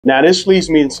Now, this leads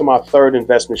me into my third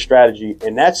investment strategy,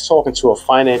 and that's talking to a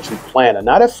financial planner,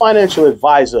 not a financial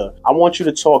advisor. I want you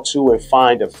to talk to and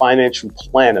find a financial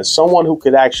planner, someone who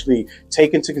could actually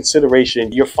take into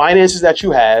consideration your finances that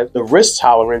you have, the risk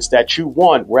tolerance that you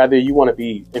want, whether you want to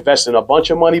be investing a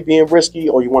bunch of money being risky,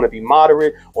 or you want to be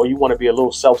moderate, or you want to be a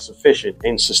little self-sufficient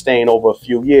and sustain over a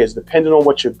few years. Depending on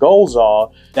what your goals are,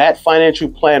 that financial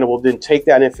planner will then take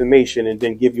that information and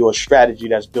then give you a strategy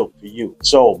that's built for you.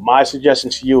 So my suggestion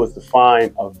to you is to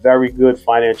find a very good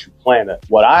financial planner.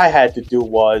 What I had to do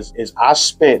is I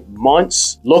spent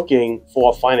months looking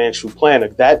for a financial planner.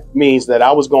 That means that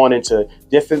I was going into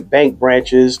different bank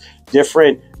branches,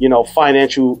 different,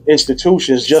 financial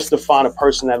institutions just to find a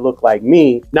person that looked like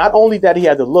me. Not only that he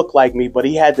had to look like me, but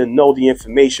he had to know the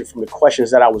information from the questions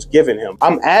that I was giving him.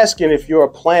 I'm asking if you're a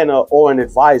planner or an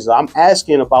advisor. I'm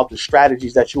asking about the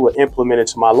strategies that you will implement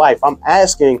into my life. I'm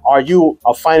asking, are you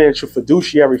a financial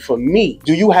fiduciary for me?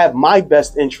 Do you have my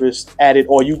best interest at it,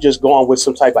 or are you just going with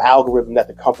some type of algorithm that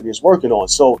the company is working on?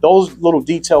 So those little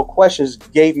detailed questions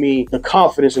gave me the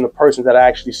confidence in the person that I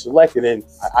actually selected, and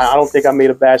I don't think I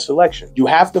made a bad selection. You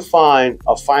have to find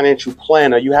a financial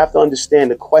planner. You have to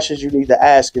understand the questions you need to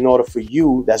ask in order for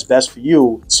you, that's best for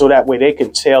you, so that way they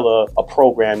can tailor a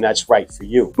program that's right for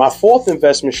you. My fourth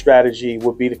investment strategy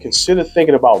would be to consider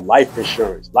thinking about life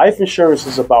insurance. Life insurance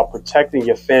is about protecting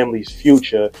your family's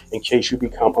future in case you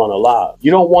become unalive.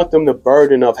 You don't want them the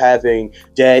burden of having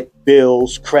debt,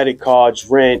 bills, credit cards,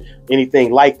 rent,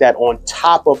 anything like that on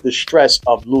top of the stress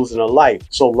of losing a life.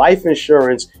 So life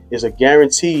insurance is a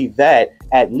guarantee that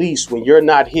at least when you're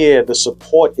not here, the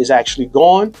support is actually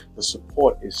gone. The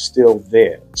support is still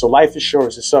there. So life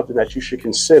insurance is something that you should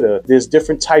consider. There's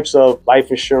different types of life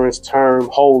insurance, term,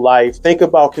 whole life. Think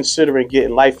about considering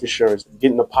getting life insurance,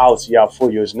 getting a policy out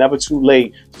for you. It's never too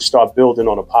late to start building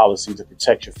on a policy to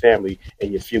protect your family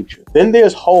and your future. Then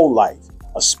there's whole life,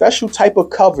 a special type of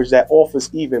coverage that offers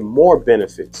even more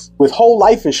benefits. With whole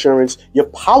life insurance, your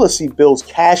policy builds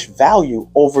cash value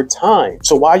over time.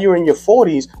 So while you're in your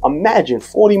 40s, imagine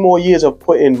 40 more years of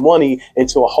putting money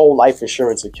into a whole life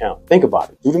insurance account. Think about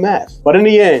it. Do the math. But in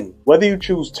the end, whether you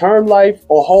choose term life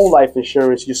or whole life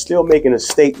insurance, you're still making a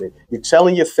statement. You're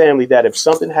telling your family that if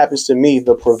something happens to me,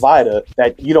 the provider,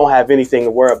 that you don't have anything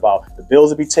to worry about. The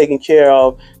bills will be taken care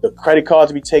of, the credit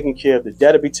cards will be taken care of, the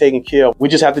debt will be taken care of. We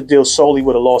just have to deal solely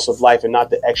with a loss of life and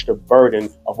not the extra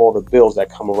burden of all the bills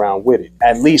that come around with it.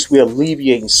 At least we're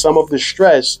alleviating some of the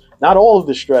stress, not all of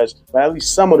the stress, but at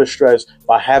least some of the stress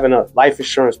by having a life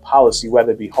insurance policy,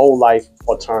 whether it be whole life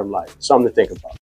or term life. Something to think about.